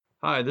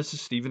Hi, this is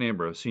Stephen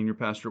Ambrose, Senior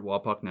Pastor at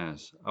Wapak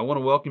Naz. I want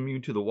to welcome you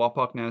to the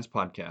Wapak Naz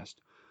podcast.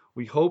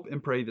 We hope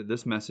and pray that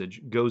this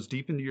message goes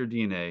deep into your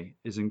DNA,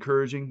 is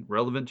encouraging,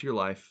 relevant to your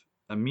life,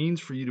 a means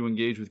for you to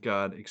engage with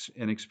God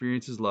and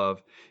experience His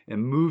love,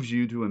 and moves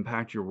you to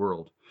impact your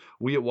world.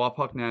 We at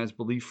Wapak Naz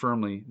believe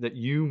firmly that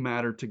you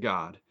matter to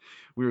God.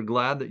 We are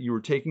glad that you are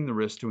taking the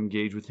risk to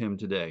engage with Him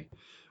today.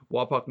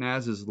 Wapak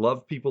Naz is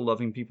love people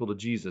loving people to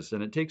Jesus,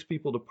 and it takes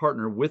people to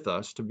partner with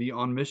us to be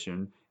on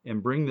mission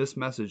and bring this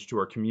message to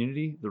our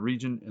community, the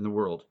region, and the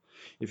world.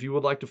 If you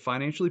would like to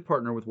financially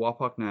partner with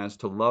Wapak Naz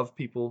to love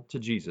people to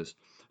Jesus,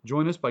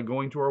 join us by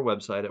going to our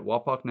website at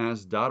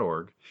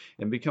wapaknaz.org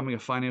and becoming a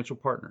financial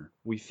partner.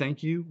 We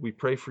thank you, we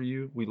pray for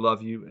you, we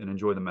love you, and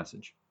enjoy the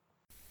message.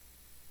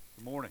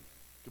 Good morning.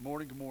 Good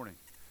morning. Good morning.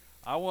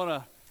 I want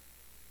to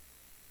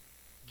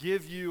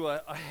give you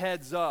a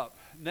heads up.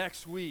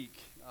 Next week,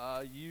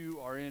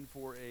 you are in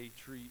for a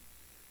treat.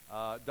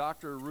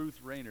 Dr. Ruth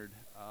Raynard,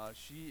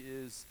 she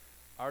is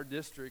our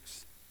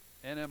district's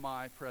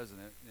NMI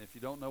president. And if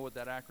you don't know what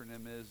that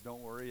acronym is,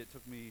 don't worry. It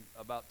took me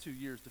about 2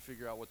 years to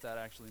figure out what that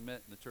actually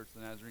meant in the Church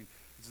of the Nazarene.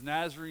 It's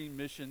Nazarene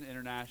Mission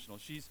International.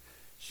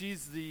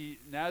 She's the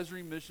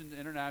Nazarene Mission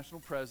International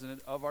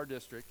president of our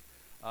district.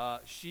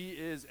 She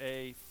is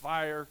a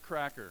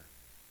firecracker.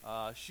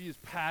 She is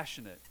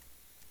passionate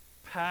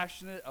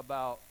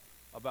about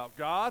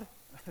God,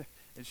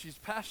 and she's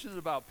passionate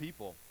about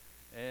people.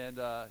 And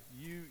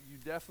you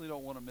definitely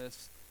don't want to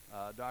miss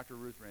Dr.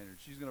 Ruth Raynard.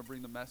 She's going to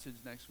bring the message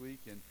next week,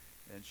 and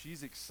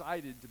she's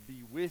excited to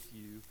be with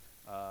you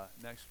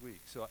next week.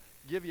 So I'll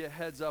give you a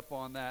heads up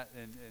on that,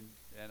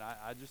 and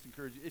I just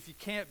encourage you, if you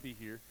can't be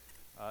here,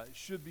 it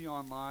should be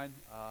online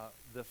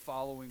the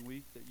following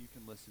week that you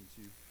can listen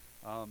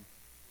to.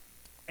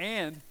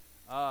 And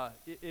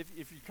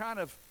if you kind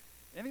of,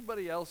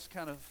 anybody else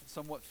kind of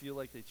somewhat feel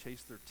like they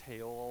chase their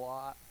tail a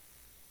lot,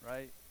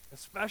 right?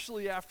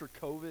 Especially after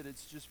COVID,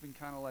 it's just been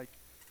kind of like,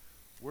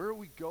 where are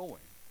we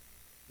going?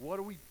 What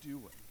are we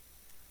doing?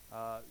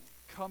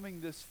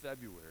 Coming this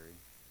February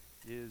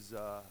is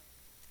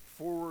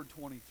Forward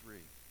 23,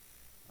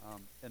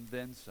 and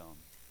then some.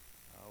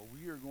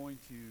 We are going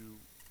to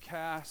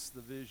cast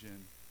the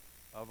vision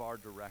of our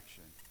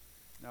direction.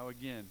 Now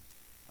again,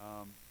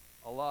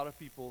 a lot of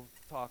people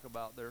talk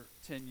about their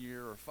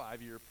 10-year or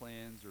 5-year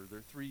plans or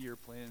their 3-year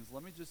plans.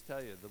 Let me just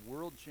tell you, the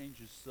world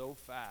changes so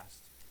fast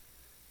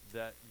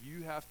that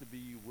you have to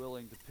be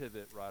willing to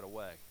pivot right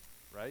away,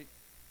 right?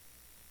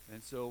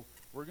 And so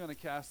we're going to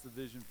cast the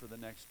vision for the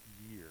next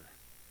year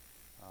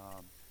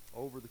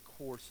over the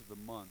course of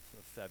the month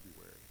of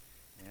February.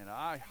 And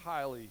I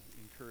highly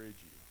encourage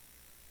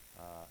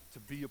you to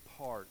be a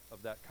part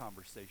of that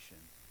conversation.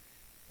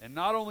 And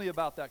not only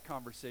about that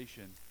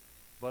conversation,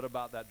 but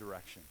about that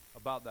direction,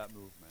 about that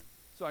movement.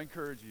 So I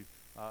encourage you,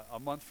 a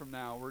month from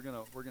now, we're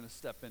gonna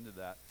step into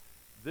that.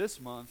 This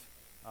month,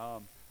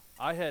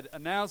 I had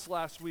announced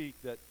last week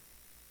that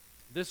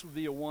this would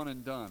be a one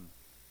and done.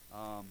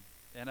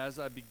 And as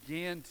I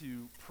began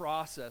to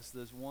process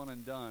this one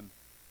and done,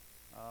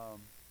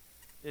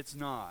 it's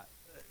not.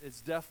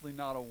 It's definitely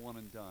not a one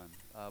and done.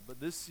 But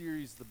this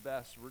series, the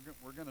best,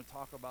 we're going to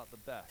talk about the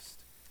best.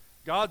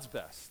 God's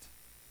best.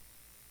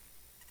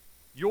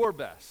 Your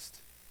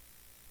best.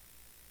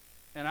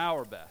 And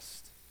our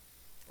best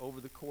over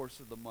the course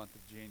of the month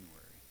of January.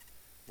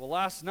 Well,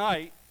 last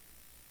night,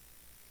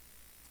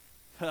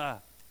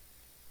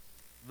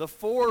 the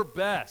 4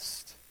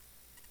 best,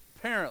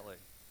 apparently,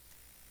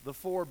 the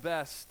 4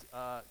 best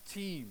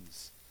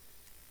teams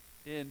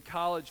in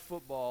college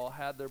football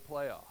had their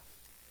playoff.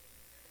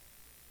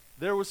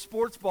 There was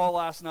sports ball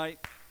last night.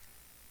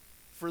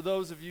 For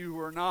those of you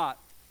who are not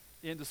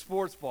into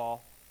sports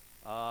ball,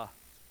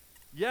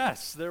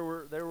 yes, there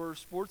were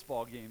sports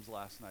ball games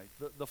last night.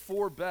 The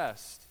 4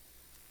 best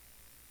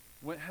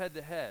went head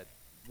to head,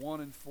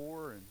 1 and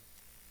 4 and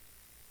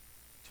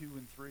 2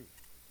 and 3.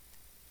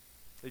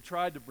 They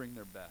tried to bring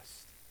their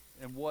best,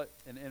 and what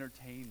an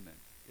entertainment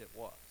it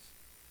was.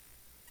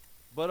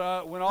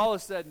 But when all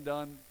is said and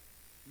done,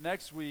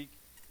 next week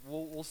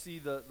we'll see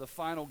the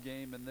final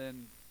game, and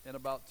then in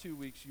about 2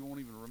 weeks you won't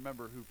even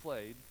remember who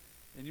played,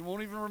 and you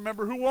won't even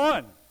remember who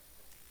won,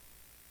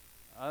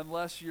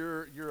 unless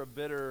you're a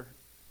bitter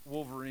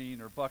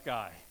Wolverine or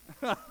Buckeye,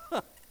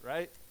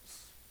 right?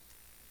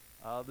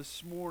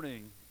 This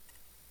morning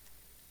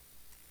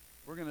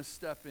we're going to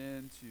step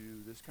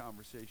into this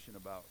conversation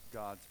about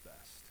God's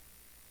best.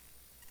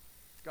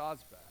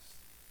 God's best.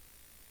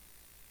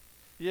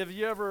 Have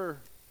you ever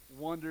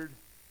wondered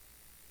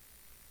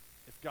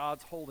if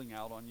God's holding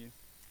out on you?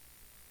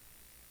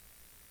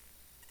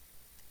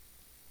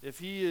 If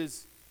He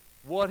is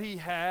what He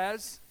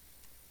has,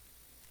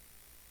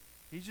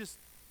 He's just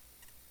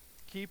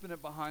keeping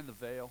it behind the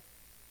veil.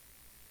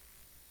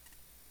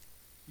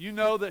 You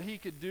know that He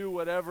could do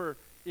whatever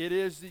it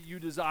is that you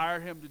desire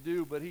Him to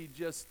do, but He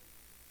just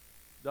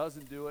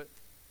doesn't do it.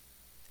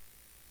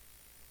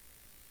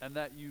 And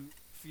that you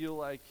feel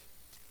like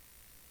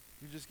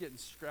you're just getting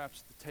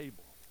scraps at the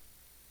table.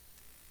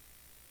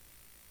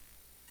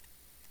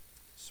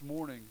 This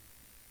morning,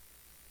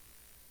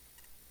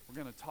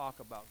 We're going to talk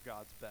about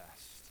God's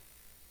best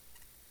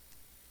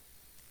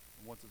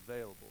and what's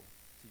available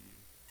to you.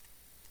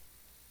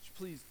 Would you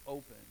please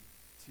open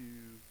to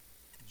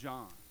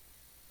John.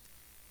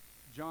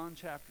 John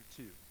chapter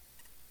 2.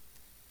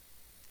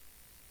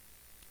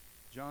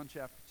 John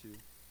chapter 2.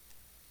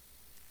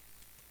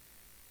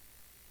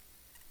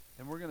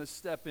 And we're going to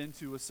step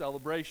into a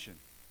celebration.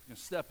 We're going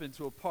to step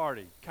into a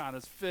party. Kind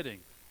of fitting.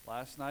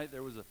 Last night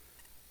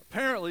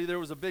apparently there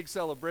was a big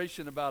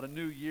celebration about a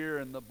new year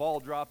and the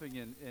ball dropping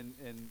in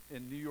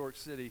New York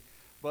City.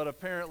 But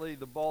apparently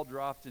the ball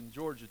dropped in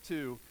Georgia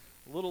too.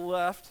 A little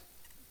left.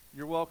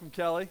 You're welcome,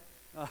 Kelly.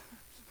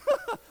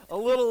 A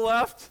little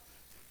left.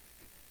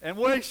 And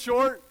way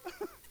short.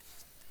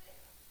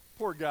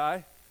 Poor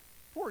guy.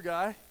 Poor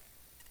guy.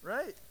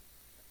 Right?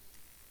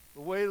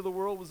 The weight of the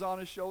world was on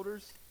his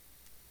shoulders.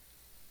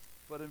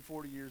 But in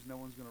 40 years, no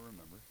one's going to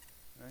remember.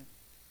 Right?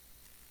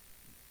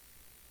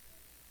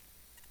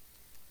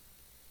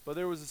 But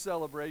there was a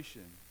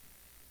celebration.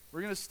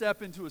 We're going to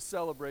step into a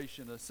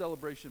celebration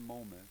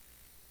moment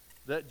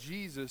that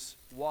Jesus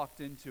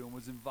walked into and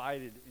was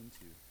invited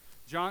into.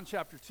 John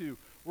chapter 2.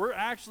 We're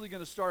actually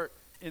going to start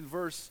in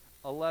verse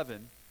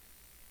 11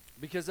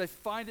 because I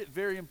find it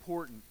very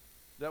important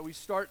that we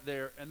start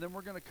there, and then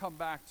we're going to come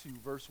back to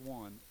verse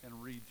 1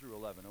 and read through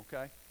 11,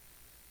 okay?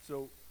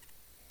 So,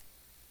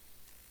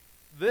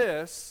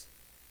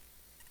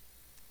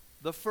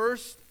 the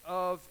first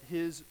of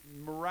his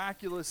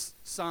miraculous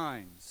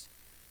signs,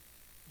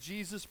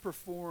 Jesus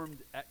performed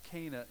at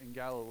Cana in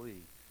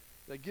Galilee.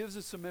 That gives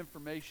us some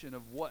information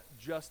of what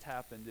just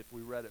happened if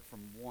we read it from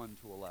 1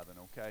 to 11,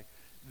 okay?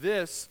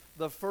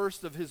 The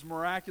first of his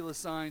miraculous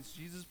signs,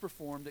 Jesus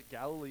performed at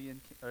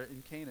in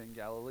Cana in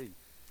Galilee.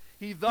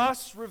 He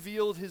thus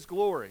revealed his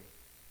glory,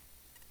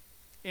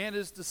 and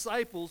his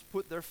disciples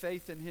put their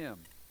faith in him.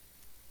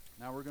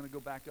 Now we're going to go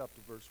back up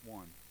to verse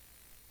 1.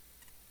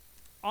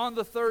 On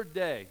the third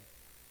day,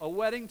 a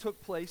wedding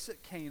took place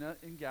at Cana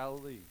in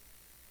Galilee.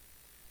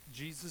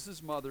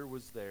 Jesus' mother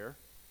was there,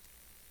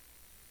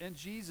 and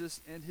Jesus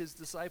and his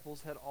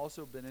disciples had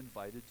also been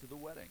invited to the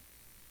wedding.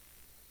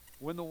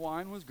 When the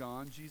wine was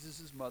gone,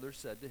 Jesus' mother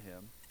said to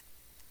him,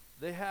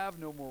 "They have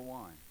no more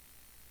wine."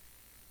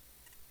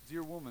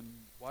 "Dear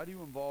woman, why do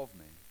you involve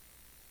me?"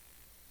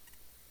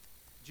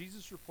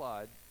 Jesus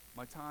replied,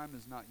 "My time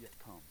has not yet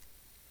come."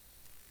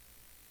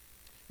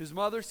 His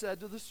mother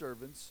said to the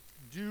servants,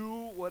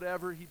 "Do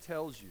whatever he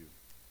tells you."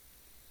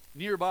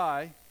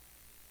 Nearby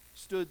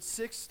stood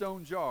 6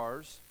 stone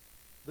jars,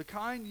 the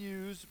kind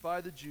used by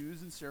the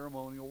Jews in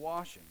ceremonial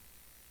washing,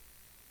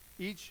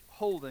 each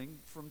holding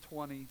from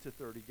 20 to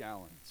 30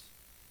 gallons.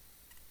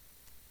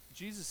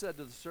 Jesus said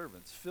to the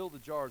servants, "Fill the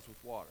jars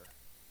with water."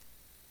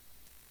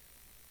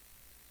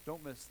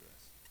 Don't miss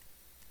this.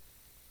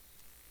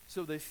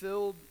 So they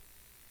filled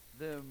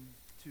them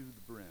to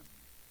the brim.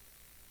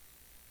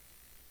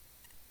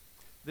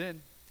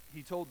 Then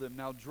he told them,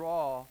 "Now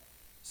draw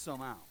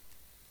some out.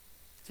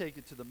 Take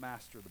it to the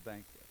master of the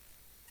banquet."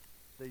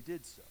 They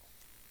did so.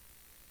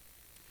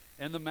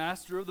 And the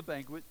master of the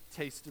banquet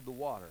tasted the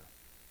water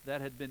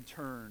that had been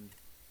turned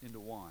into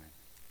wine.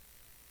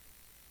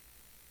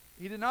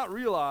 He did not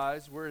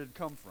realize where it had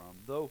come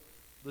from, though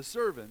the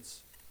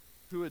servants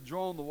who had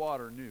drawn the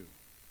water knew.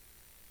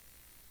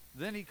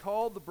 Then he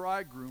called the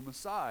bridegroom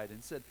aside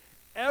and said,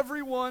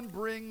 "Everyone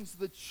brings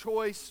the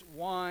choice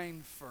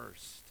wine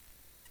first,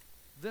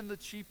 then the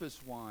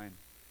cheapest wine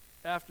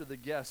after the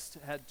guests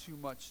had too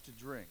much to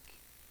drink.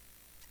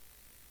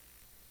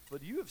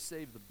 But you have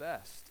saved the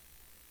best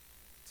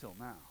till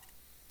now."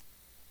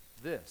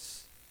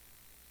 This,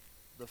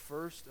 the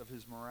first of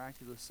his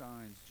miraculous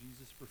signs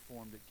Jesus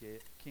performed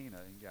at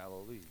Cana in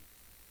Galilee.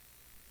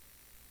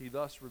 He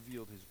thus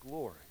revealed his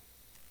glory,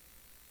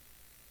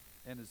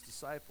 and his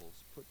disciples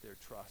put their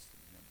trust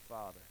in him.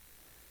 Father,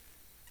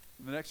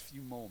 in the next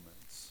few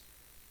moments,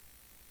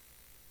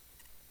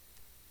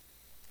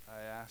 I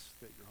ask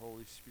that your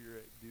Holy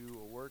Spirit do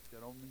a work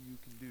that only you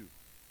can do,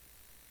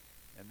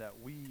 and that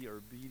we are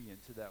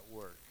obedient to that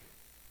work.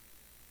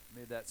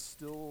 May that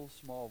still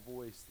small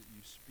voice that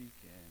you speak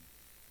in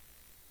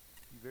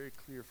be very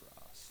clear for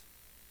us.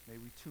 May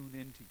we tune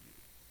into you.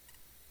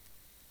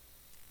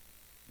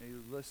 May we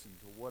listen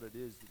to what it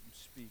is that you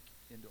speak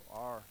into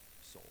our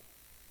soul.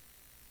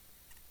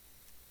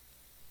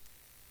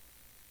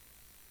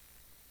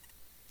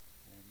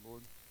 And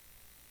Lord,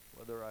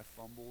 whether I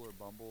fumble or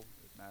bumble,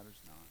 it matters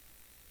not.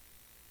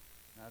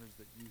 It matters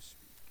that you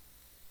speak.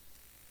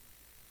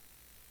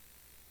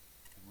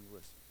 And we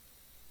listen.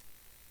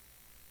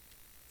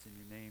 It's in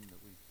your name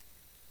that we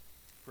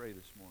pray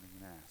this morning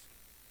and ask.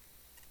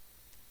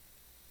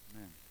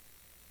 Amen.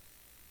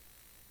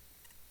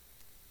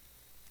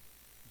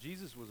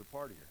 Jesus was a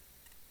partier.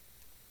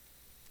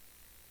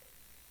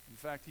 In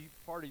fact, he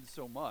partied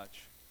so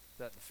much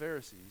that the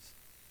Pharisees,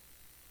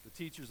 the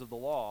teachers of the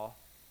law,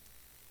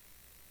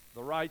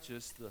 the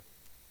righteous, the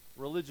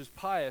religious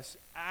pious,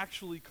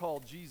 actually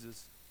called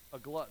Jesus a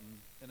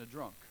glutton and a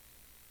drunk.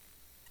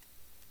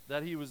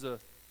 That he was a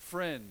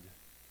friend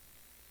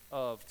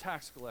of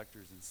tax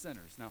collectors and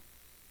sinners. Now,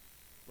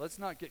 let's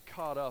not get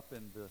caught up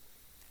in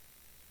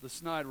the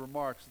snide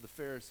remarks of the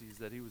Pharisees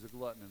that he was a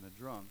glutton and a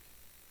drunk.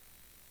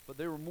 But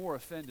they were more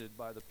offended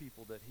by the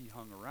people that he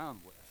hung around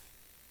with.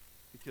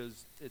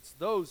 Because it's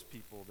those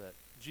people that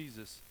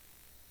Jesus,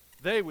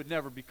 they would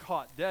never be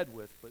caught dead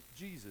with, but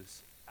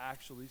Jesus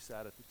actually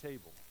sat at the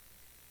table,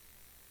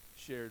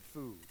 shared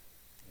food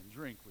and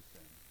drink with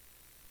them,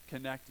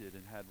 connected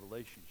and had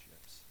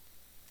relationships.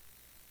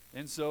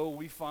 And so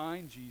we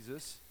find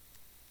Jesus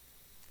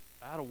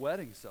at a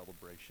wedding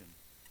celebration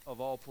of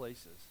all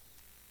places.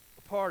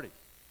 A party.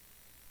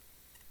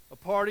 A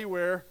party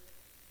where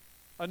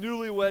a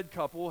newlywed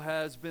couple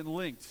has been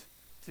linked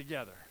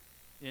together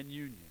in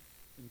union,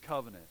 in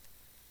covenant,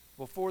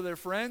 before their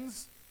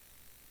friends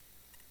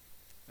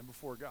and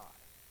before God.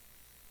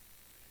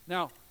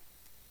 Now,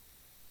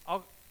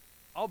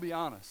 I'll be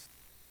honest.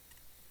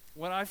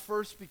 When I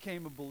first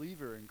became a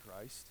believer in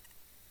Christ,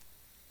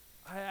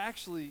 I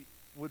actually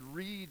would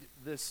read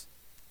this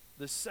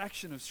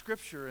section of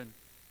Scripture and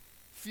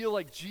feel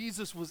like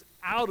Jesus was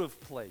out of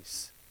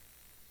place.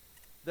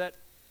 That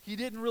he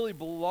didn't really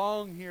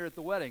belong here at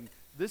the wedding.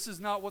 This is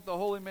not what the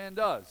holy man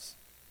does.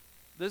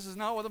 This is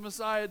not what the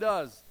Messiah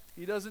does.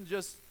 He doesn't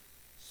just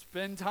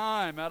spend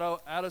time at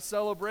a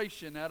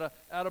celebration, at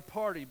a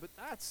party. But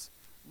that's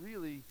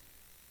really,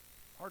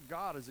 our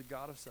God is a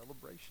God of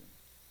celebration.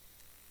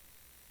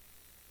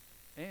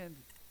 And,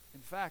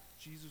 in fact,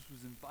 Jesus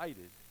was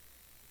invited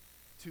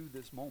to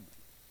this moment,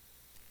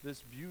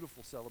 this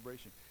beautiful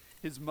celebration.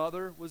 His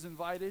mother was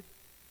invited.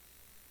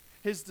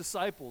 His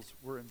disciples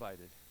were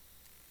invited.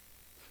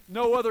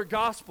 No other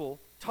gospel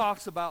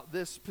talks about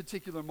this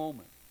particular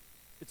moment.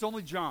 It's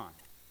only John,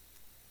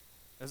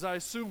 as I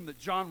assume that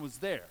John was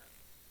there.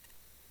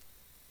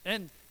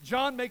 And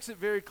John makes it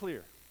very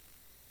clear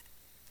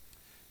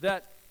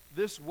that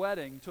this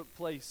wedding took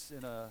place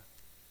in a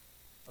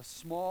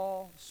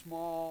small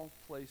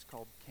place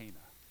called Cana.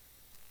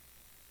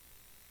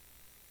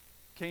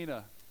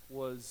 Cana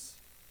was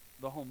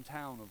the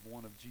hometown of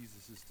one of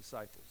Jesus'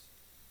 disciples,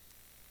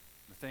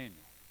 Nathanael.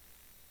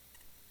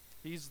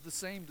 He's the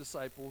same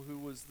disciple who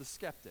was the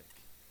skeptic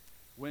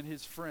when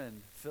his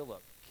friend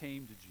Philip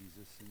came to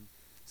Jesus and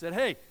said,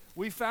 "Hey,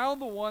 we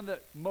found the one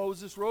that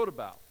Moses wrote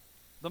about,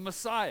 the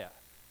Messiah,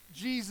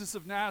 Jesus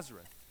of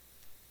Nazareth."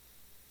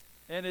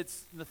 And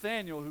it's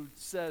Nathanael who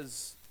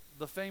says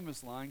the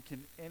famous line,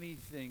 "Can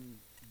anything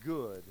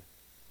good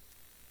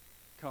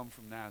come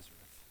from Nazareth?"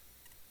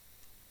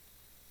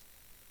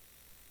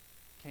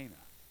 Cana,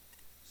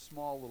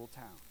 small little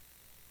town.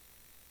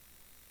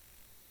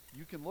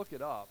 You can look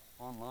it up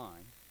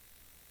online,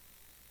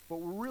 but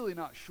we're really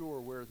not sure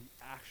where the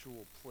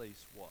actual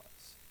place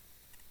was.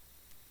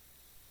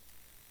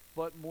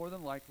 But more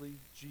than likely,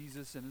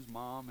 Jesus and his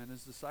mom and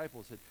his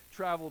disciples had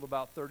traveled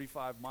about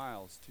 35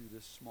 miles to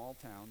this small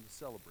town to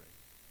celebrate.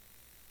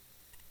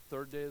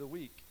 Third day of the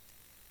week,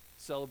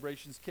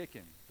 celebration's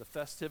kicking. The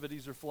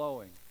festivities are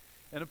flowing.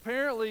 And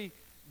apparently,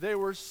 they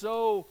were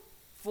so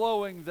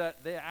flowing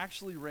that they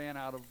actually ran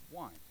out of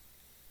wine.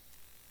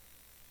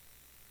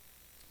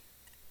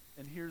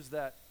 And here's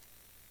that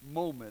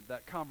moment,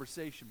 that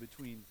conversation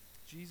between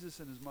Jesus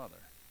and his mother.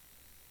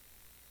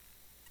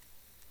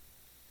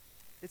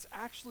 It's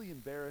actually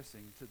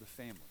embarrassing to the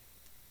family,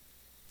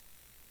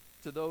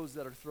 to those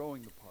that are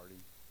throwing the party,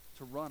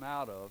 to run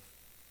out of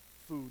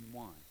food and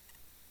wine.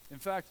 In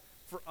fact,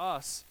 for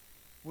us,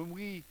 when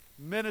we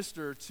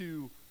minister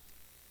to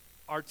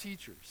our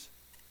teachers,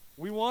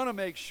 we want to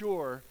make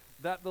sure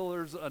that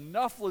there's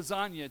enough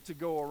lasagna to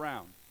go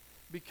around.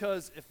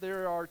 Because if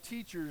there are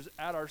teachers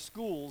at our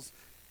schools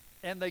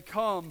and they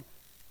come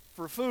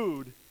for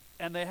food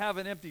and they have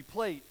an empty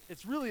plate,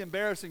 it's really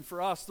embarrassing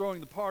for us throwing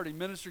the party,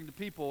 ministering to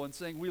people and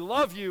saying, "We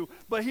love you,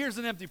 but here's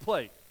an empty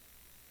plate."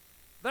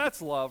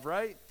 That's love,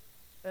 right?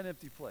 An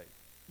empty plate.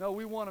 No,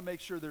 we want to make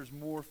sure there's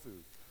more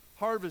food.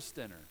 Harvest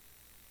dinner,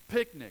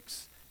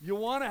 picnics. You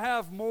want to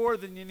have more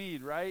than you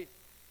need, right?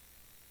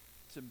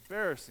 It's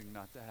embarrassing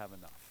not to have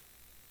enough.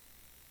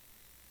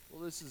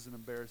 Well, this is an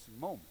embarrassing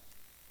moment.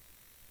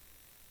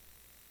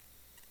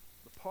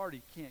 The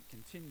party can't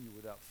continue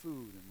without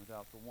food and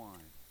without the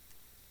wine.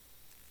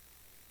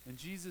 And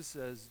Jesus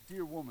says,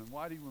 "Dear woman,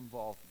 why do you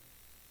involve me?"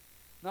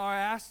 Now, I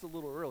asked a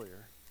little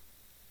earlier,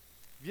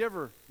 have you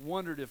ever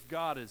wondered if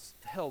God has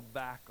held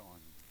back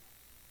on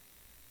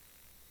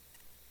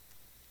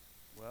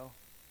you? Well,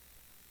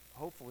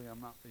 hopefully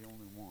I'm not the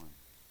only one.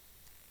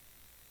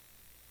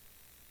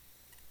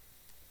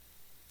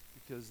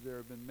 Because there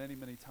have been many,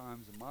 many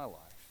times in my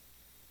life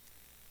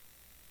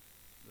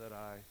that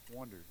I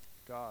wondered,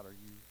 God, are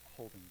you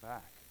holding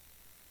back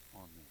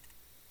on me?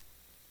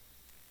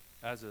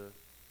 As a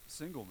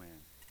single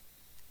man,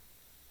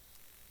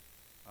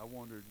 I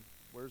wondered,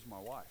 where's my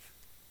wife?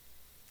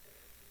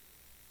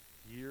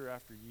 Year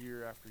after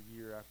year after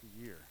year after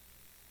year.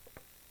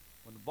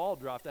 When the ball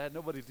dropped, I had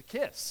nobody to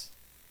kiss.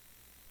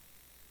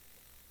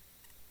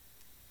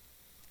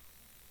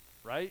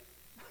 Right?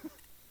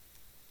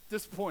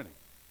 Disappointing.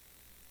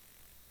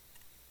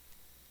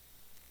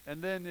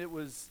 And then it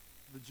was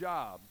the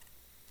job,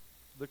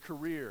 the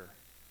career.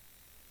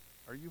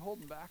 are you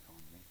holding back on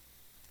me?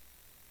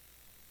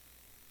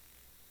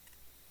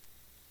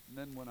 And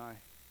then when I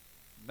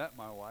met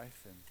my wife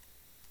and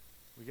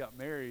we got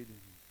married and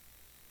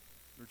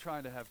we were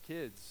trying to have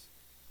kids,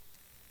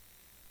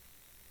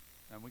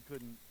 and we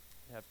couldn't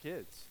have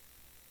kids.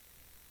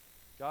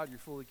 God, you're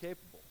fully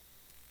capable.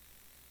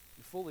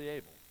 You're fully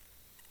able.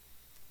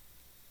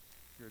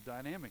 You're a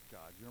dynamic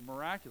God. You're a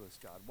miraculous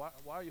God.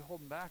 Why are you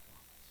holding back on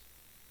us?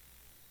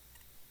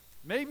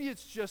 Maybe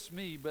it's just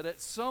me, but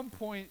at some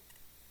point,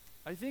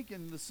 I think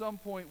in some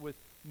point with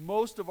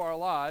most of our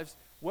lives,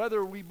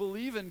 whether we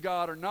believe in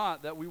God or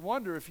not, that we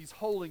wonder if he's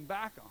holding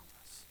back on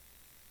us.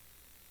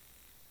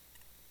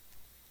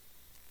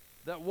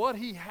 That what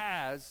he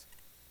has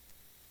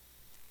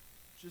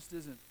just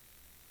isn't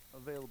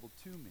available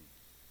to me,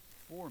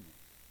 for me.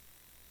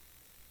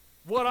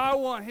 What I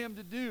want him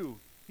to do,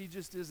 he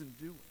just isn't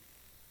doing.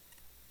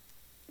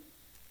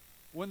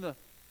 When the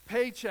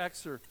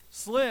paychecks are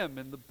slim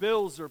and the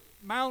bills are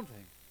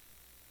mounting,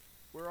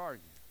 where are you?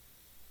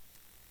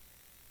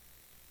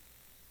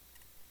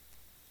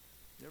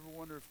 You ever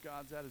wonder if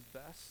God's at his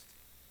best?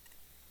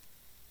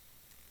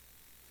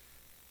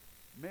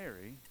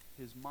 Mary,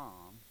 his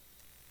mom,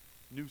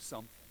 knew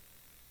something.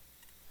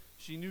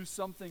 She knew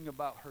something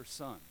about her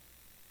son.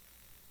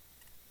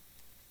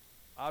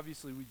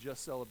 Obviously, we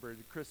just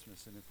celebrated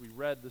Christmas, and if we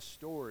read the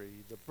story,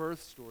 the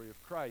birth story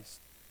of Christ,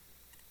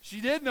 she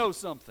did know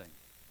something.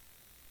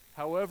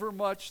 However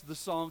much the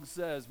song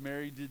says,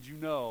 Mary, did you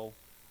know?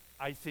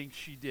 I think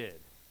she did.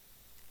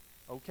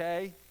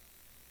 Okay?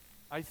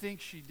 I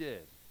think she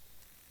did.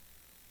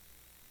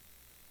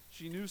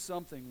 She knew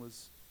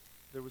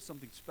there was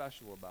something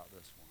special about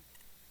this one.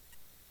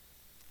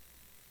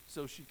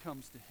 So she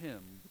comes to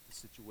him with the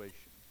situation.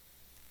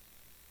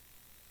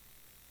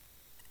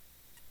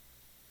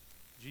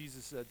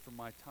 Jesus said, for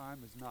my time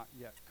has not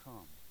yet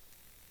come.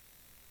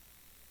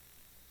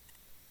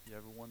 You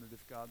ever wondered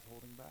if God's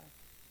holding back?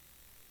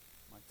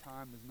 My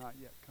time has not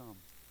yet come.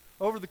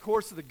 Over the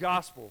course of the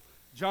gospel,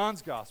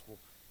 John's gospel,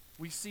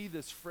 we see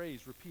this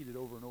phrase repeated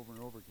over and over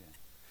and over again.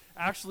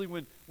 Actually,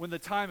 when the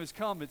time has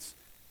come,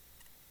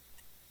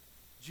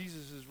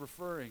 Jesus is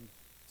referring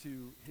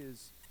to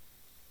his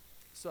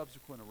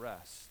subsequent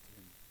arrest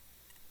and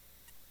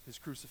his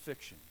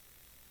crucifixion,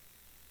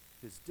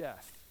 his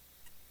death.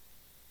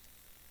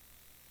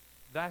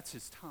 That's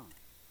his time.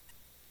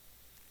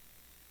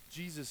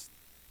 Jesus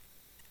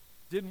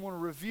didn't want to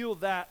reveal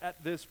that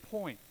at this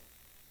point.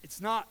 It's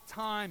not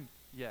time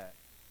yet.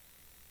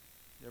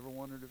 You ever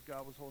wondered if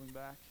God was holding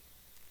back?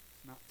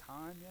 It's not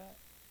time yet?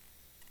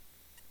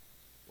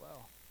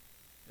 Well,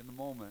 in the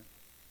moment,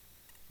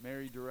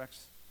 Mary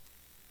directs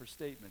her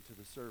statement to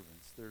the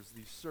servants. There's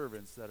these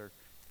servants that are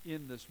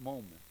in this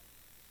moment.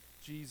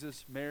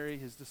 Jesus, Mary,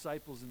 his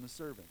disciples, and the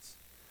servants.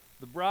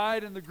 The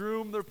bride and the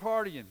groom, they're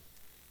partying.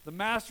 The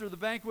master of the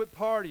banquet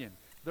partying.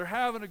 They're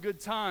having a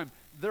good time.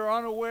 They're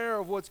unaware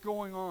of what's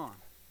going on.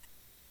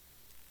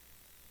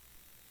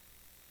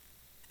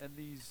 And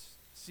these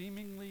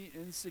seemingly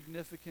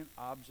insignificant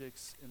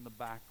objects in the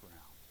background.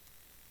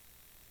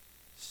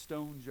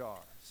 Stone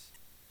jars.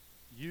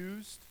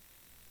 Used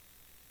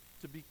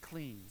to be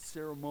clean,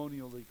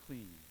 ceremonially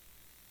clean,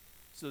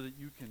 so that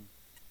you can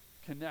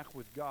connect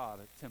with God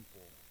at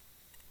temple.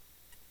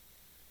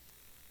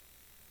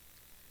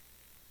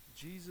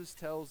 Jesus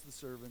tells the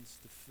servants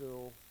to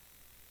fill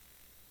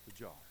the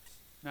jars.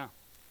 Now,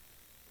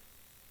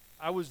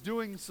 I was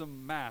doing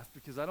some math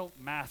because I don't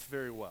math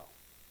very well,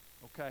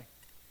 okay?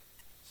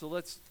 So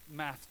let's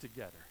math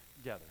together.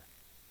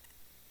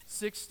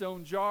 6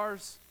 stone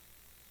jars,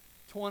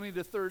 20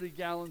 to 30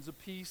 gallons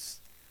apiece.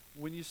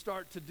 When you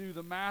start to do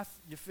the math,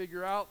 you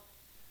figure out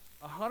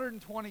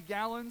 120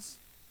 gallons,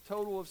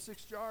 total of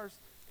 6 jars.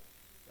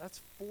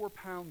 That's 4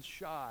 pounds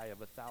shy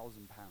of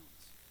 1,000 pounds,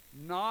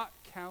 not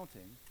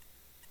counting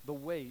the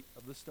weight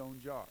of the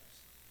stone jars.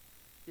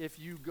 If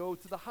you go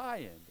to the high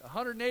end,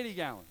 180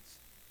 gallons,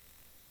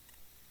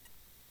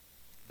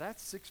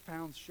 that's 6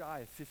 pounds shy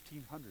of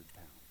 1,500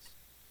 pounds.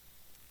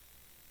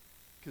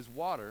 Because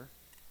water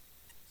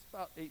is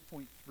about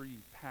 8.3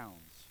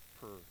 pounds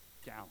per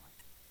gallon.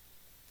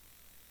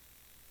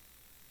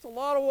 It's a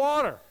lot of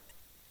water.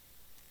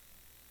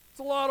 It's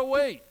a lot of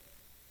weight.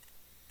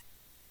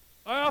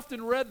 I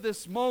often read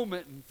this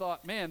moment and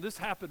thought, man, this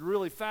happened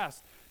really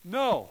fast.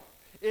 No,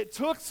 it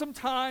took some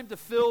time to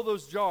fill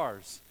those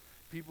jars.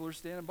 People are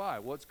standing by.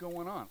 What's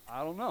going on?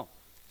 I don't know.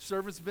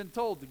 Servants have been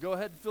told to go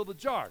ahead and fill the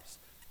jars.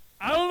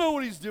 I don't know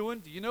what he's doing.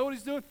 Do you know what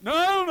he's doing? No,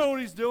 I don't know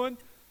what he's doing.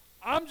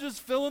 I'm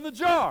just filling the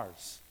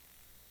jars.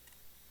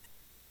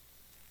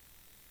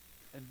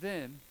 And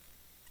then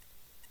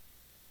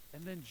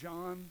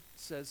John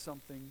says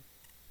something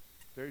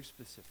very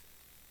specific.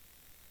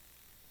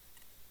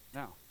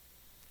 Now,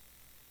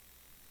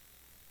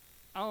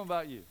 I don't know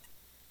about you,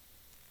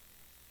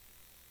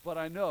 but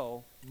I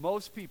know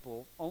most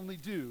people only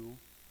do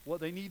what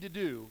they need to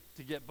do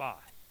to get by,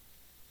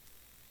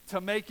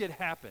 to make it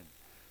happen.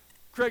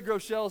 Craig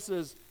Groeschel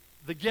says,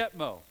 the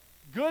Getmo,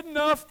 good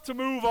enough to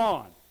move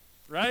on,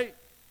 right?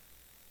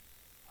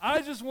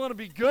 I just want to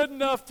be good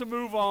enough to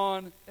move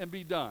on and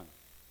be done.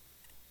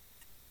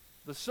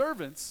 The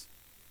servants,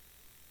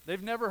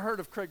 they've never heard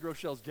of Craig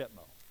Rochelle's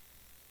Gitmo.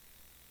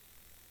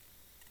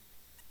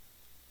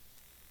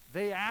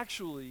 They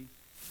actually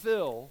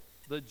fill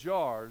the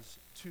jars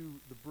to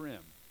the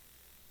brim.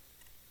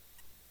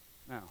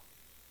 Now,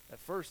 at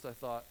first I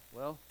thought,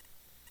 well,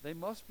 they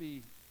must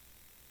be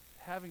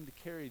having to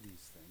carry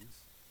these things.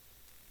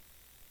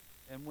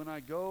 And when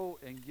I go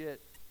and get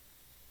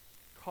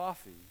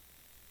coffee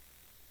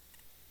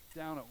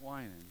down at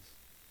Winans,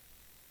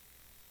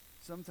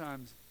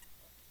 sometimes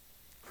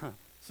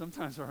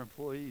our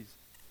employees,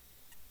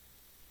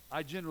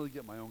 I generally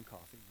get my own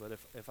coffee, but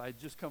if I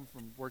just come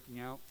from working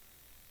out,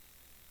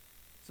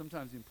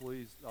 sometimes the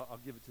employees, I'll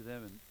give it to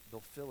them and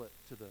they'll fill it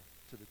to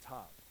the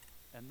top.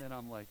 And then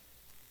I'm like,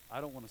 I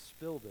don't want to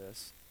spill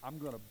this. I'm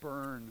going to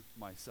burn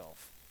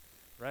myself,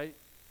 right?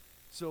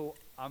 So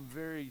I'm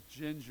very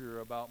ginger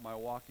about my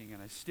walking,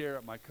 and I stare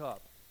at my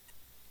cup.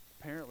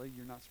 Apparently,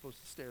 you're not supposed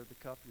to stare at the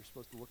cup. You're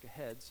supposed to look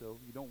ahead, so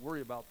you don't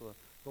worry about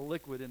the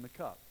liquid in the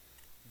cup.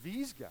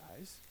 These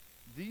guys,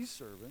 these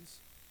servants,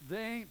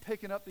 they ain't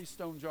picking up these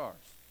stone jars.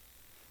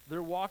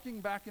 They're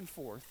walking back and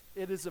forth.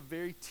 It is a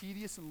very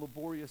tedious and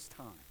laborious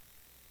time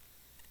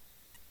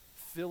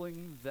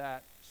filling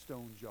that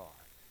stone jar.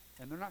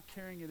 And they're not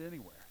carrying it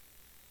anywhere.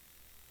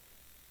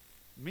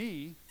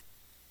 Me,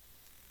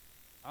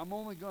 I'm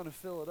only going to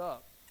fill it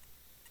up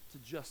to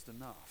just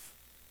enough.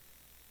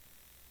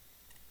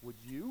 Would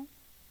you?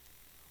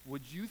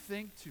 Would you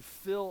think to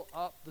fill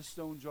up the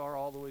stone jar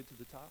all the way to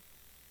the top?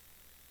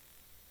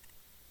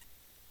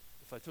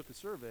 If I took a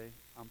survey,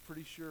 I'm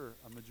pretty sure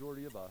a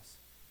majority of us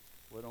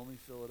would only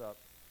fill it up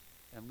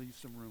and leave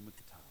some room at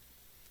the top.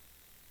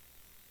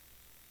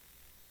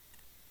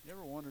 You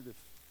ever wondered if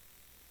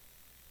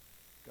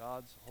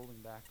God's holding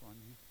back on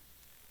you?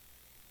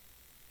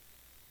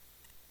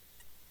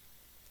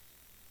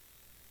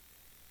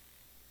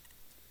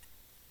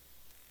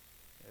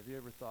 Have you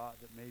ever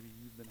thought that maybe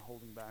you've been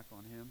holding back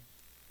on him?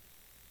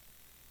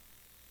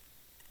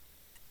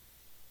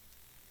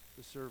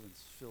 The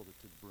servants filled it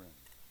to the brim.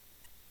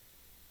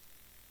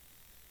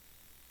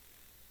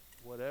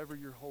 Whatever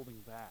you're holding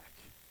back,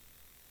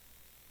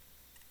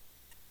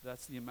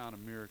 that's the amount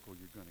of miracle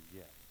you're going to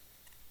get.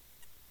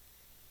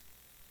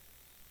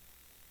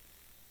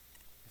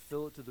 You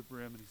fill it to the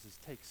brim, and he says,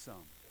 take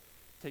some.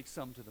 Take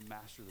some to the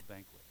master of the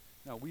banquet.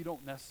 Now, we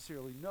don't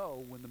necessarily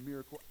know when the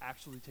miracle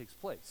actually takes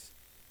place.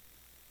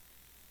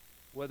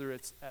 Whether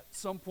it's at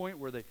some point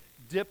where they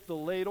dip the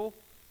ladle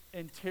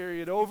and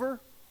carry it over,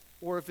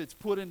 or if it's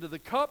put into the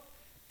cup,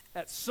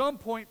 at some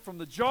point from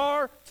the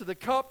jar to the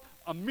cup,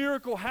 a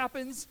miracle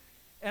happens,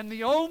 and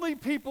the only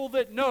people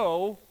that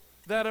know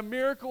that a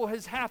miracle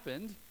has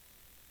happened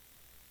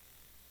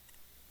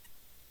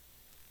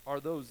are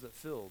those that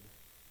filled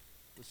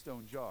the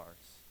stone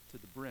jars to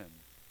the brim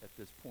at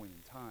this point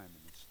in time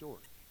in the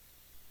story.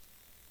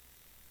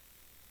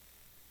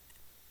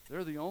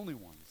 They're the only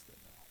ones that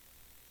know.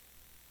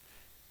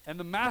 And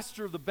the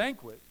master of the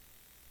banquet,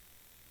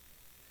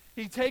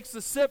 he takes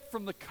a sip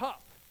from the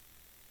cup,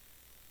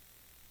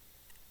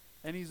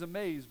 and he's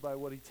amazed by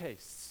what he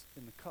tastes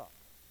in the cup.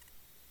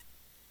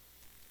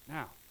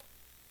 Now,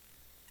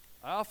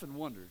 I often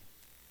wondered,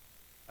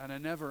 and I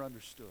never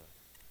understood,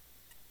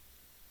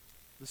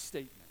 the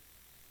statement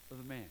of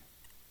the man.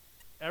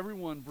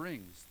 Everyone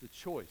brings the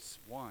choice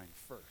wine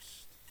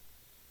first,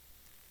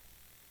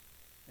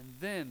 and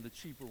then the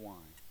cheaper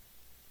wine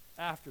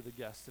after the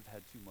guests have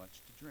had too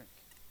much to drink.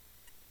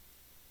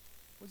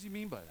 What does he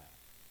mean by that?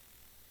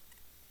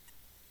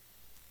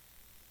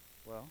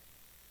 Well,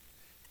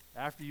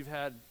 after you've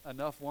had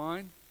enough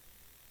wine,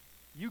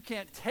 you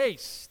can't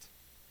taste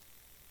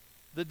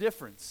the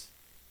difference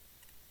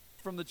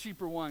from the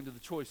cheaper wine to the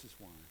choicest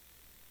wine.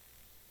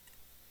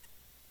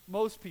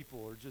 Most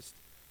people are just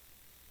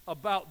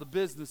about the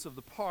business of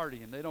the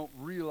party, and they don't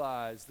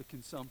realize the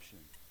consumption.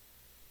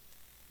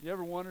 You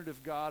ever wondered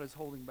if God is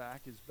holding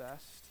back his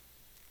best?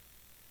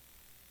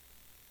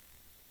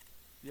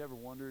 You ever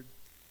wondered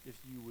if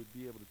you would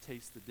be able to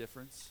taste the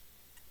difference?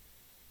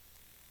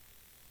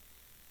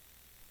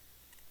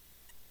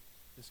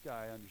 This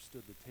guy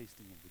understood the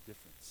tasting of the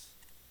difference.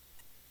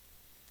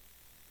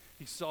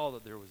 He saw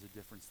that there was a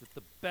difference, that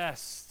the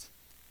best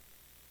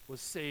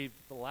was saved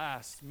at the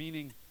last,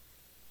 meaning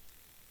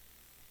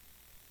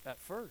at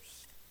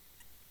first,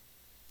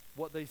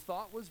 what they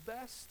thought was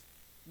best,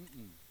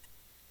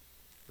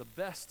 the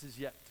best is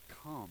yet to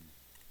come.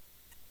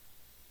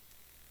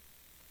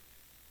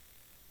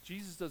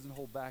 Jesus doesn't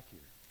hold back here.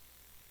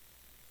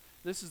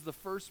 This is the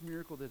first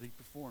miracle that he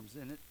performs,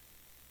 and it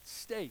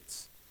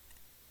states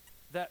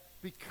that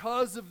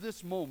because of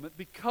this moment,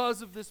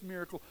 because of this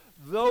miracle,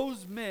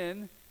 those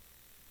men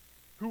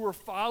who were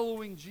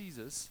following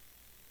Jesus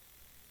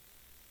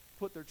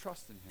put their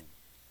trust in him.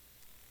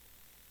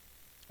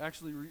 I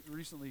actually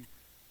recently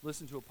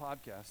listened to a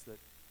podcast that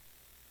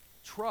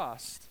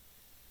trust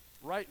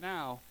right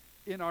now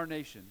in our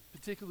nation,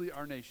 particularly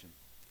our nation,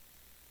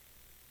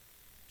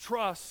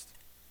 trust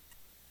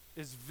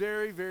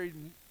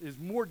is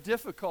more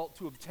difficult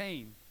to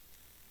obtain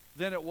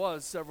than it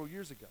was several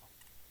years ago.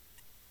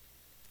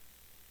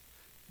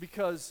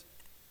 Because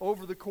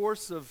over the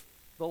course of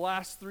the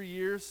last 3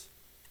 years,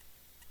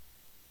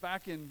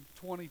 back in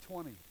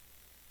 2020,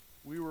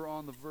 we were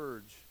on the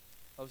verge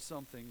of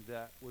something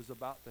that was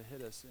about to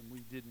hit us, and we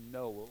didn't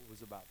know what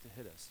was about to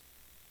hit us.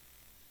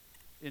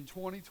 In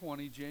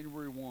 2020,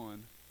 January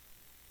 1,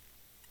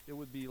 it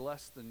would be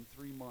less than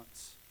 3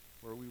 months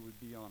where we would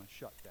be on a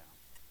shutdown.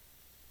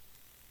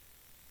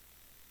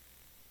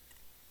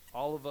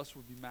 All of us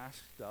would be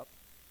masked up.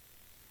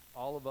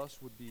 All of us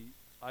would be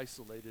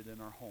isolated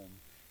in our home,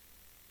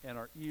 and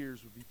our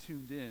ears would be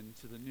tuned in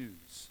to the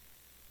news,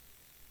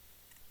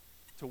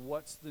 to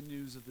what's the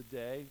news of the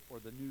day or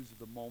the news of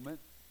the moment,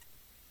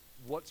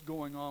 what's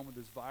going on with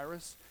this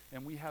virus.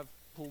 And we have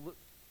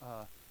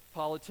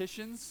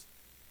politicians,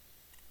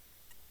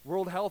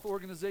 World Health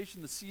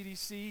Organization, the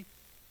CDC,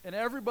 and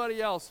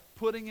everybody else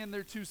putting in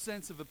their 2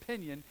 cents of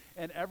opinion,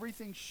 and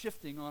everything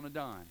shifting on a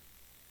dime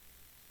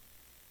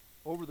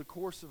over the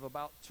course of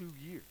about 2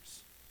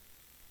 years.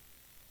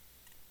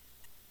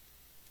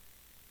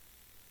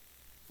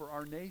 For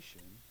our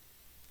nation,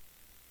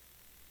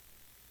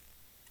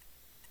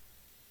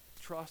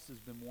 trust has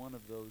been one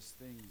of those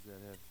things that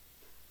have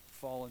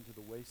fallen to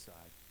the wayside.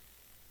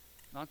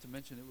 Not to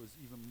mention it was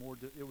even more,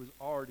 it was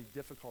already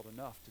difficult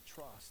enough to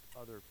trust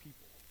other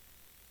people.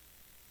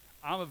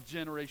 I'm of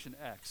Generation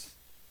X.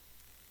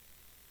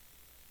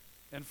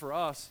 And for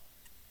us,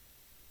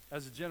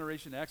 as a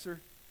Generation Xer,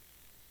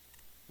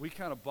 we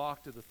kind of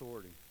balked at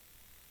authority.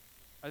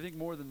 I think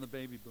more than the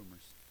baby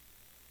boomers.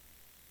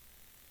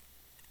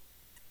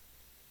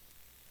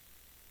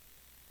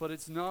 But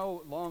it's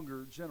no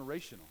longer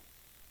generational.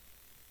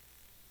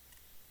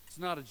 It's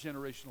not a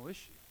generational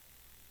issue.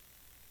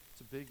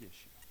 It's a big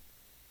issue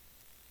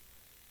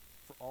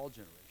for all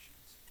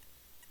generations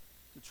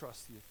to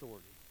trust the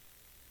authority,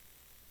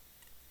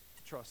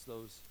 to trust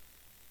those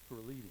who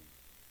are leading.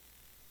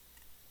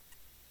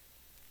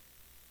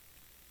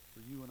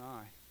 For you and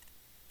I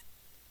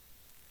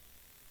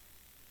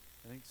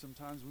think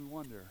sometimes we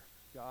wonder,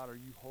 God, are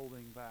you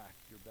holding back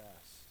your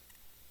best?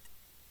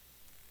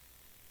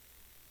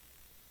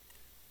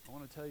 I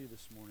want to tell you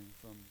this morning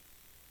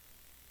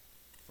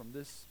from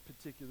this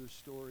particular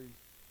story,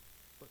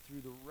 but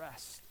through the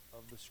rest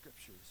of the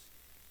scriptures,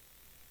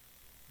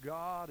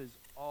 God is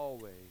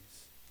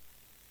always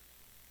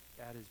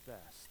at his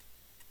best.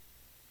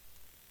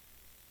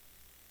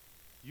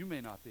 You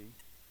may not be.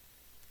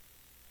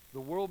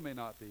 The world may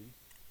not be.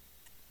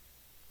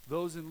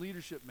 Those in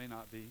leadership may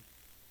not be.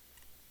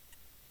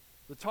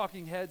 The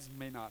talking heads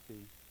may not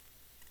be.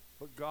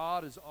 But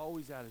God is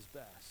always at his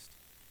best.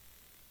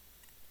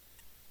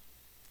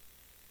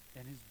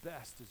 And his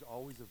best is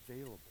always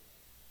available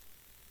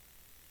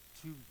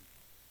to you,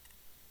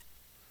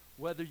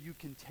 whether you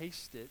can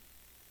taste it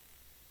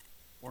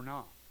or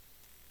not,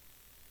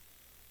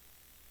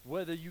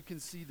 whether you can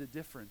see the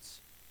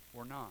difference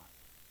or not.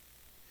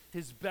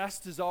 His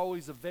best is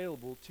always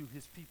available to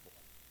his people.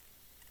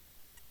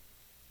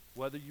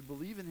 Whether you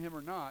believe in him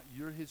or not,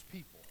 you're his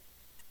people.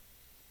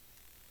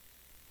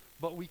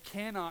 But we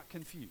cannot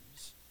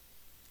confuse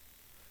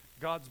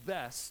God's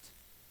best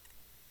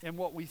and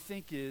what we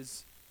think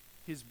is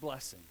his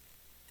blessing.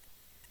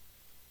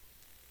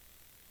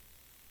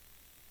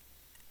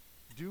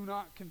 Do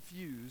not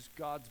confuse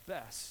God's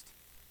best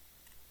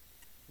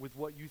with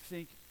what you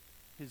think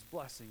his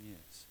blessing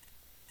is.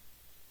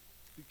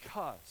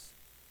 Because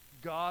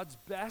God's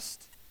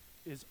best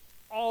is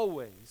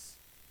always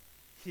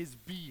his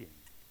being.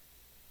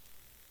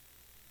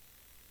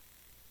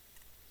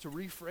 To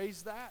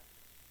rephrase that,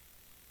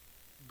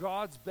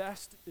 God's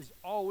best is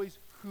always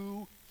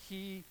who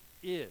he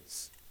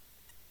is.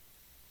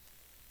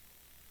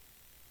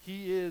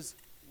 He is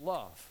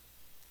love.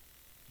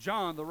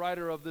 John, the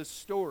writer of this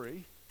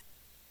story,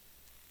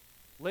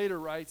 later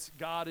writes,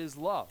 God is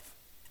love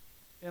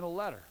in a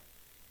letter.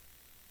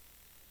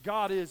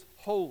 God is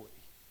holy.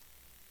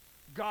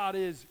 God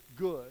is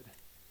good.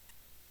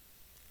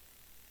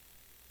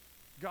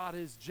 God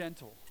is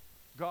gentle.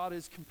 God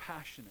is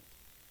compassionate.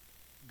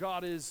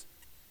 God is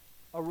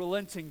a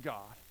relenting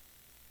God.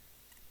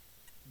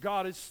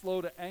 God is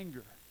slow to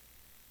anger.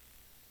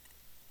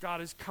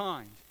 God is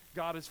kind.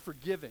 God is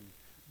forgiving.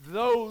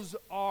 Those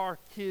are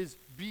his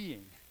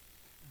being.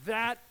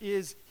 That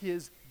is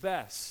his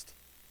best.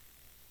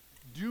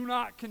 Do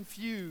not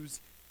confuse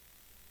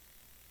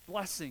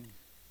blessing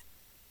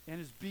and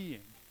his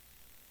being.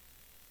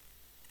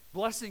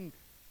 Blessing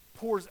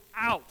pours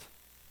out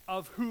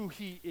of who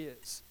he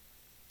is.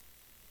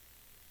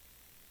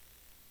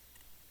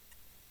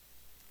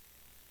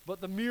 But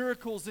the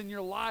miracles in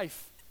your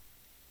life,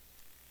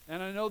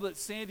 and I know that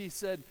Sandy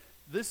said,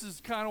 this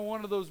is kind of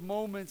one of those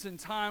moments in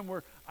time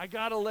where I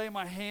got to lay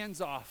my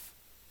hands off.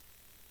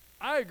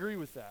 I agree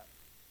with that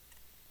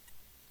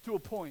to a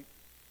point.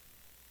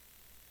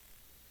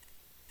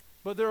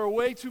 But there are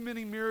way too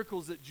many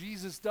miracles that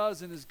Jesus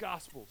does in his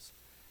Gospels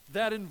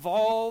that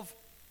involve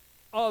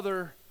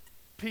other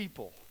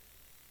people.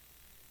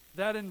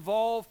 that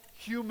involve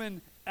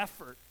human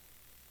effort.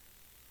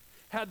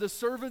 Had the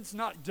servants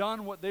not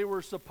done what they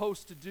were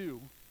supposed to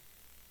do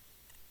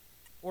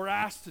or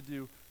asked to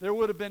do, there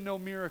would have been no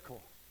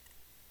miracle.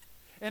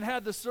 And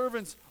had the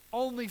servants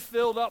only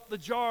filled up the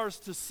jars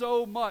to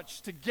so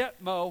much to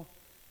get mo,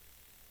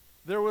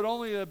 there would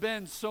only have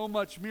been so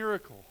much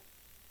miracle.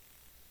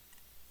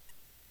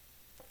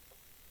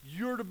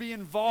 You're to be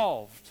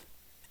involved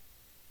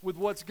with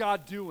what's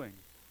God doing,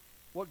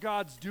 what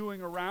God's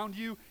doing around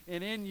you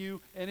and in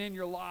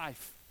your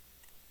life.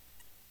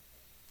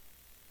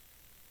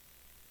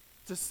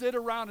 To sit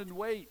around and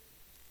wait.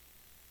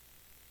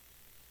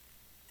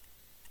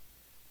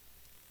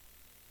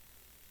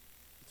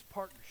 It's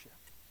partnership.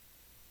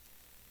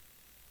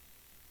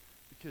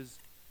 Because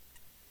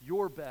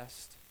your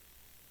best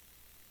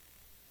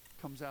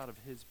comes out of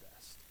His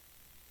best.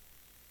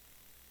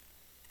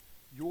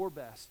 Your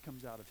best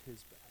comes out of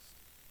His best.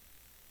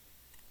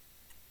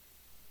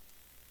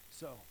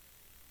 So,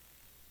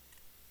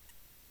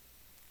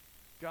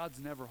 God's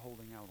never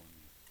holding out on you.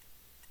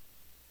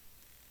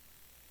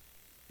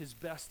 His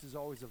best is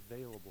always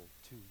available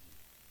to you.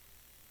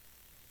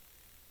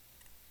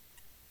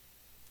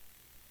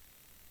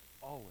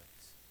 Always.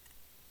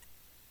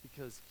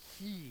 Because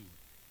He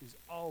is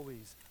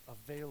always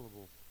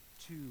available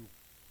to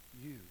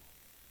you.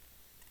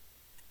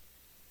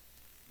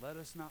 Let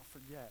us not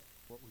forget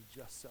what we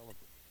just celebrated.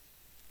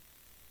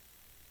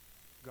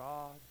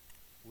 God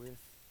with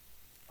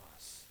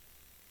us.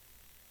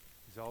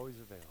 He's always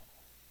available.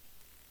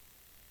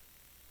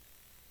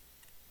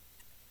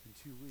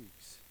 In 2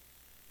 weeks,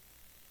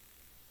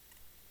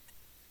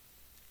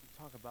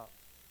 we'll talk about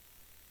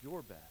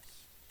your best.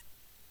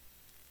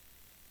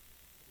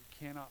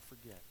 We cannot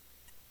forget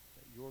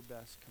that your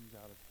best comes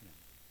out of Him.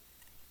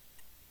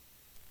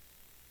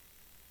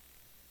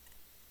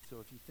 So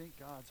if you think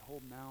God's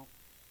holding out,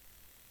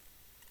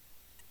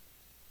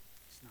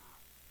 He's not.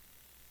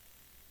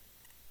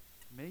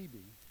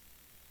 Maybe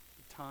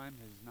the time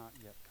has not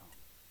yet come.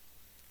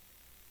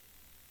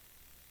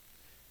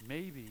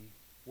 Maybe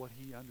what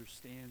He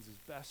understands is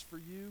best for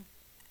you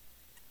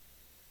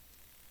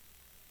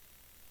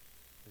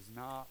is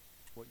not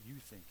what you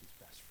think is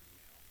best for you.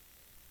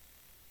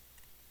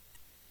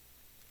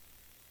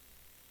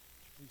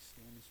 Would you please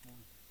stand this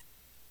morning?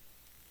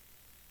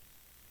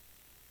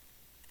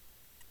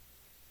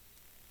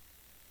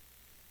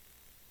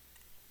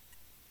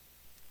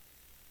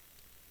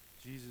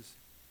 Jesus,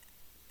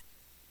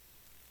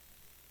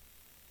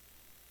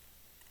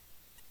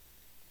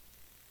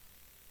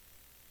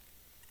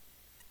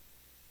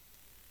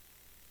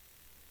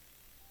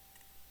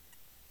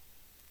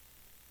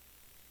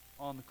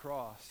 on the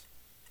cross,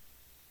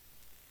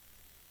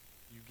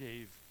 you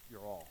gave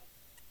your all.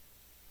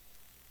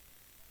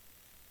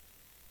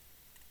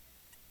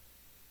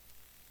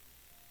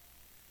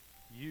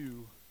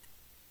 You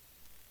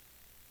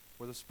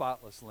were the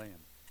spotless lamb.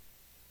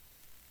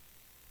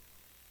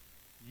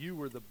 You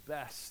were the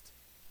best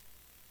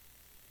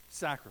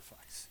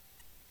sacrifice.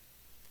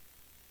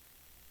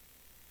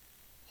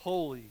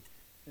 Holy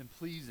and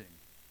pleasing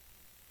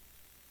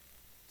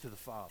to the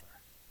Father.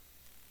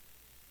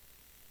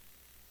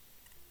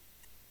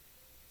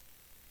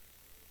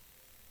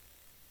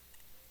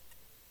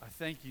 I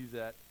thank you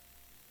that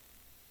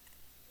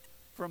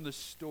from this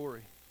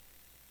story,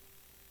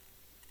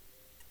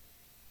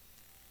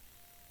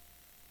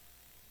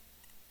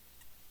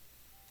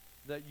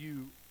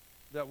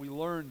 that we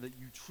learn that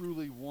you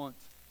truly want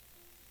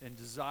and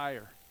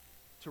desire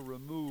to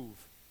remove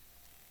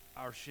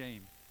our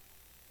shame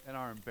and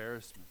our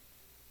embarrassment.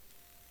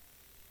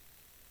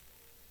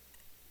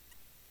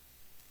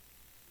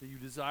 That you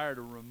desire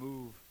to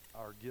remove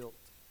our guilt.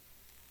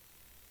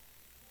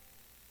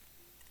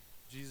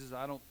 Jesus,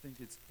 I don't think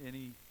it's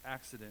any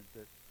accident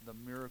that the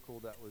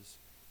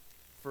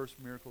first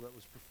miracle that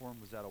was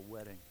performed was at a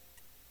wedding.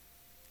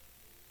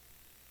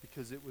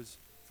 Because it was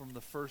from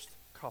the first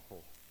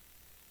couple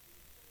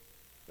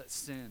that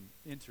sin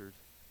entered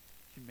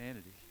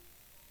humanity.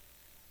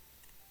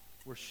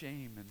 Where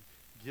shame and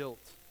guilt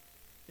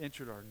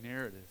entered our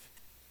narrative.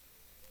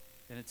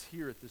 And it's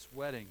here at this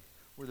wedding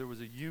where there was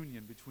a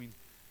union between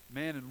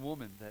man and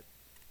woman that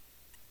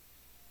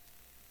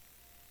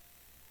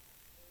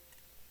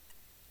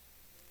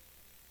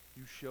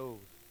you showed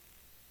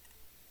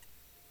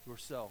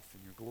yourself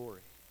in your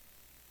glory.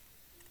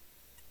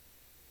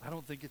 I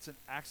don't think it's an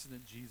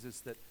accident,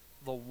 Jesus, that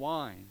the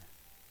wine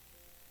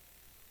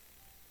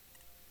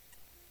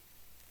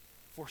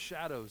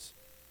foreshadows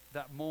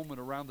that moment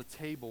around the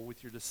table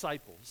with your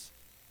disciples.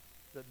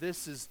 That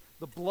this is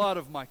the blood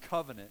of my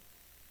covenant,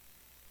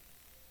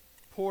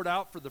 poured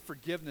out for the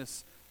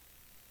forgiveness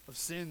of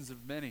sins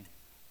of many.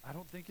 I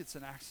don't think it's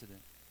an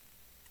accident.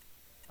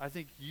 I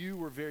think you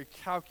were very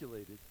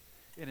calculated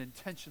and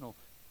intentional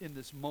in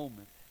this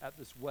moment at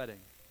this wedding.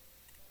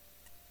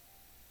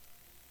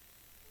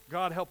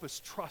 God, help us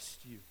trust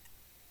you.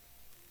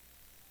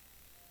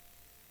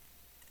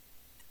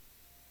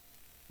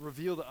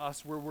 Reveal to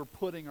us where we're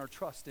putting our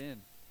trust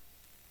in.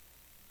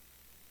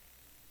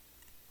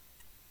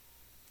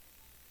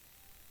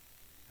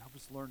 Help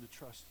us learn to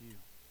trust you,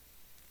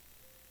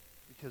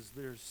 because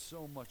there's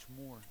so much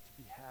more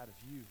to be had of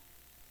you.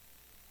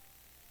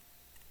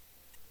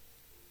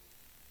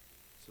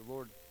 So,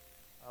 Lord,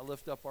 I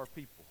lift up our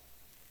people.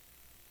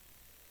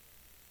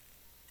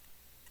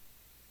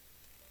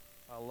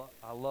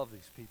 I love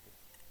these people.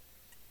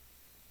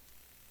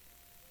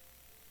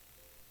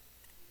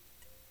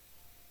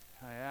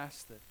 I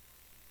ask that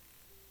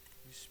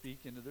you speak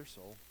into their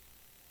soul,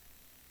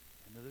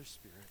 into their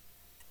spirit.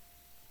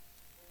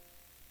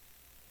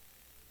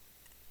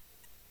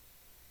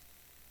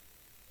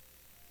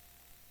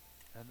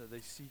 And that they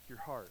seek your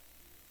heart.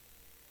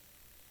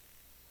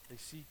 They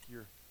seek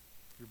your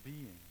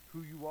being,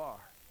 who you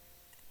are.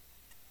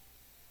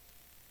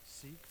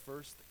 Seek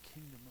first the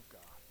kingdom of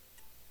God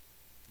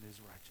and his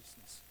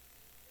righteousness.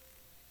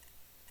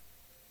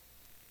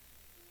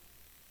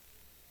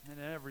 And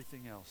then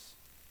everything else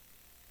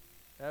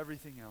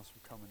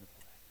will come into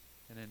play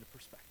and into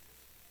perspective.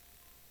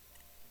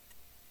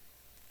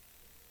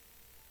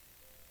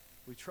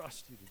 We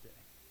trust you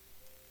today.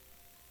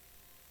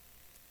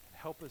 And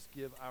help us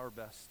give our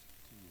best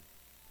to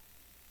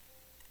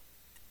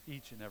you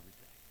each and every day.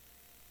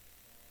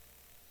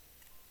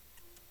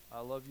 I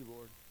love you,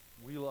 Lord.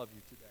 We love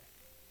you today.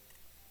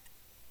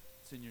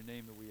 It's in your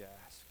name that we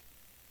ask.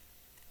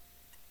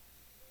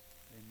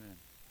 Amen.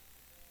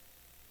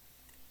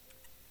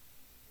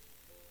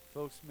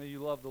 Folks, may you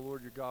love the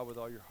Lord your God with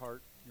all your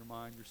heart, your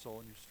mind, your soul,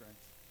 and your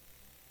strength.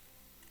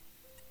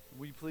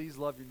 Will you please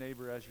love your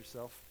neighbor as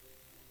yourself?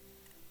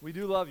 We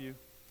do love you.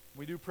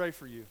 We do pray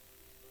for you.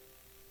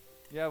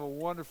 You have a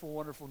wonderful,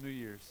 wonderful New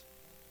Year's.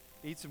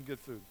 Eat some good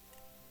food.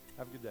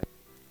 Have a good day.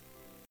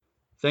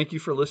 Thank you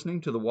for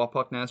listening to the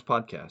Wapak Nas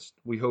podcast.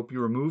 We hope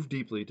you are moved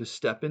deeply to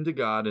step into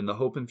God and the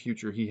hope and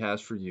future he has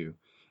for you,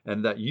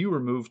 and that you are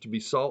moved to be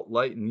salt,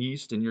 light, and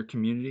yeast in your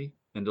community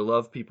and to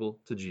love people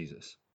to Jesus.